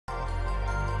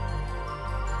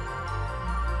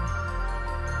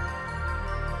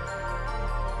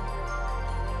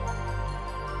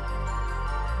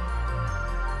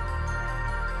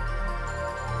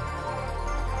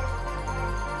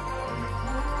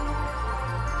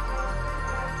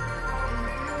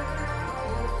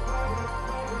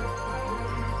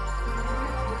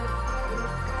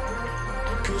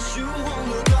you won't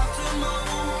look after my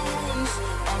wounds.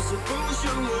 I suppose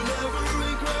you will never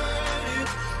regret it.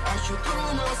 I should throw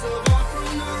myself out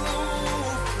from the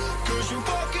roof, 'cause you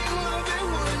fucking love it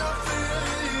when I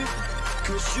fade.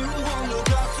 'Cause you won't look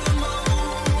after my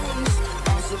wounds.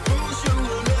 I suppose you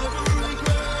will never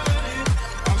regret it.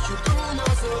 I should throw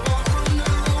myself out from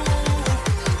the roof,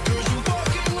 'cause you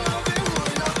fucking love it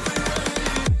when I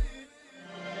fade.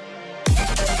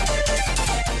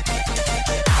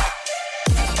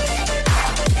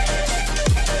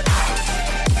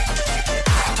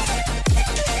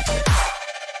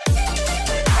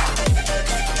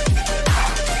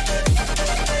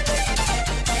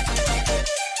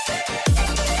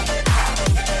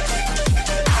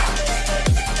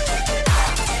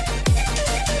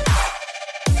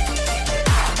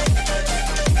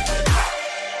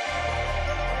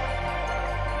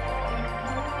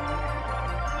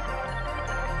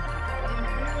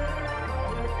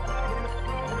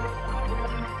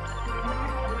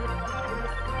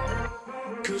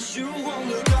 Cause you won't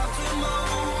look after my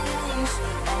wounds.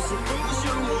 I suppose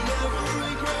you will never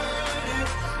regret it.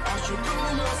 I should throw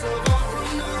myself out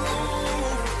from the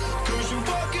roof, 'cause you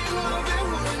fucking love it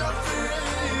when I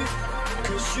fade.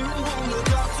 'Cause you won't look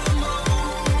after my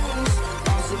wounds.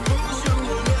 I suppose you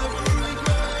will never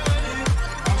regret it.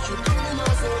 I should throw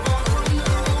myself out from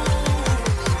the roof,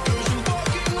 'cause you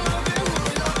fucking love it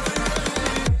when I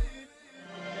fade.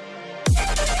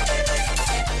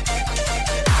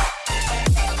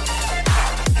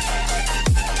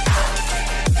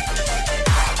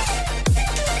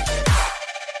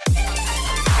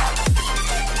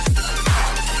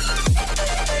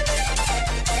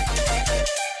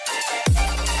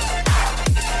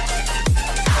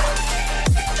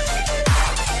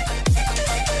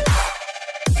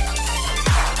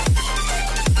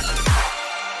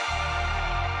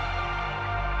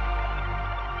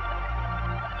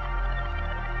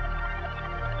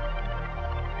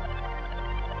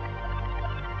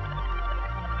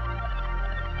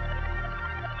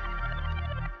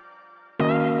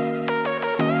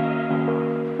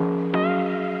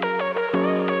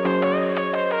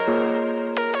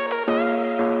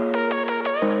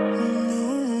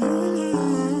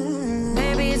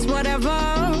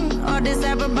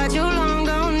 But you long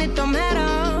gone, it don't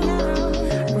matter.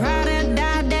 Ride or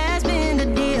die, that's been the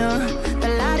deal. The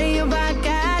light of your back,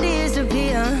 I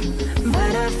disappear.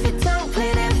 But if you don't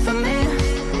play that for me,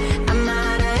 I'm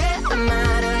out of it, I'm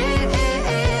out of it.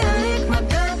 I lick my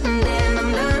gun and then I'm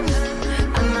done.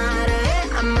 I'm out of it,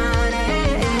 I'm out of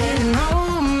it. No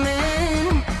man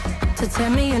to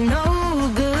tell me you're no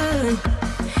good.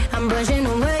 I'm brushing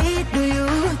away to you,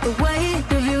 the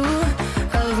weight of you,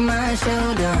 of my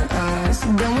shoulder.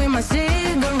 Done with my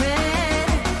cigarette,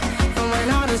 and when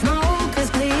all the smoke is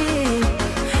clear,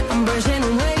 I'm brushing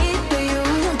away to you,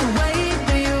 the weight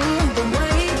to you, the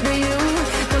weight to you.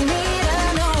 Don't need a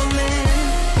no man.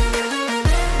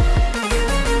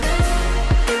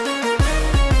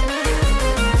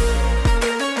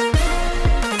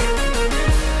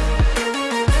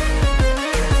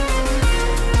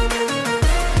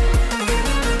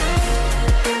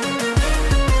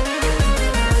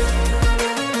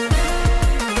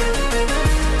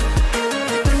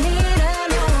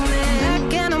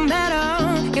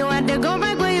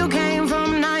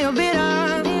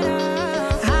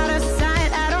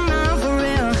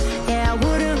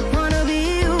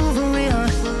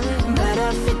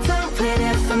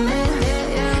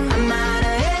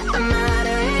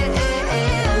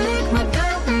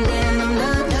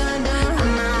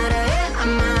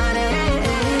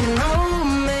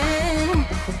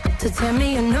 Tell me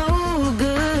you're no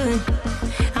good.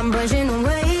 I'm brushing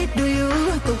away to you,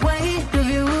 the weight of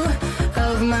you,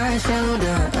 of my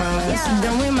shoulder.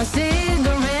 Done with my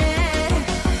cigarette,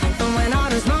 and when all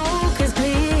the smoke is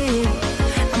clear,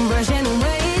 I'm brushing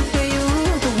away to you,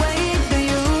 the weight of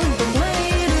you, the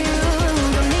weight of you.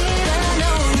 Don't need a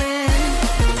no man.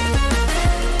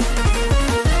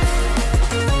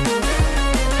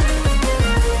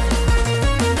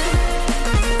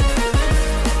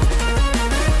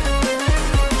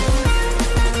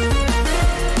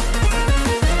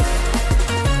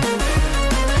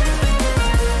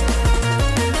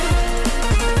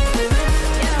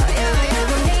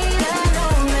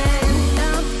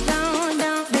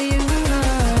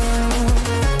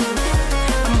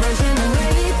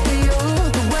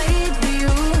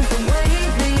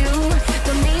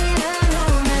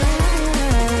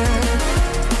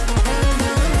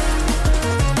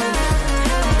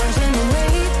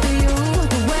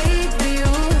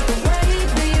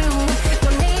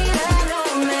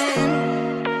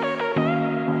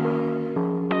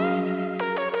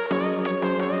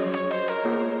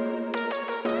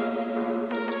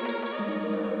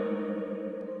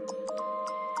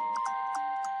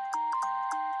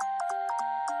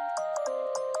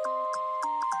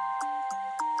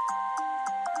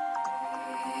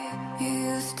 You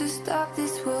used to stop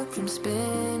this world from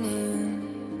spinning.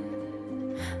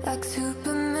 Like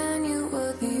Superman, you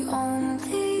were the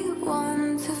only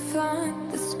one to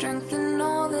find the strength in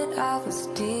all that I was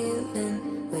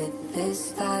dealing with.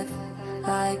 This life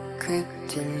like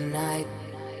kryptonite.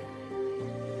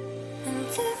 And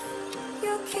if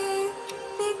you keep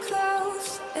me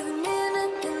close, every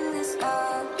minute in this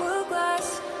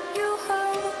hourglass you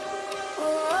hold.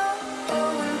 Oh, oh,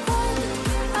 oh, and when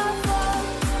I fall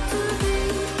to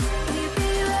leave, will you be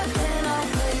right when I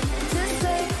wait to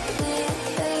save me?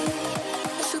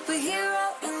 A superhero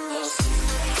in this.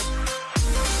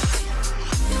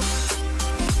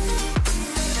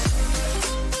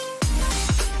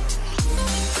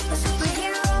 A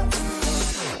superhero in this.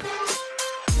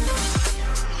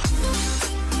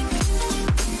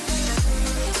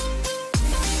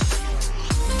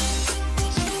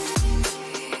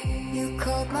 You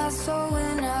caught my soul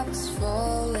when I was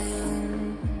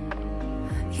falling.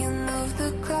 You moved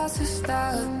the clouds to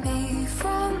stop me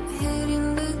from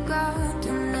hitting the ground.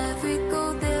 And every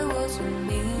goal there was a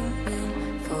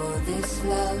meaning. For this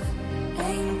love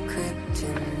ain't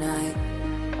kryptonite.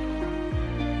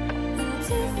 And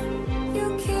if you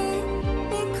can't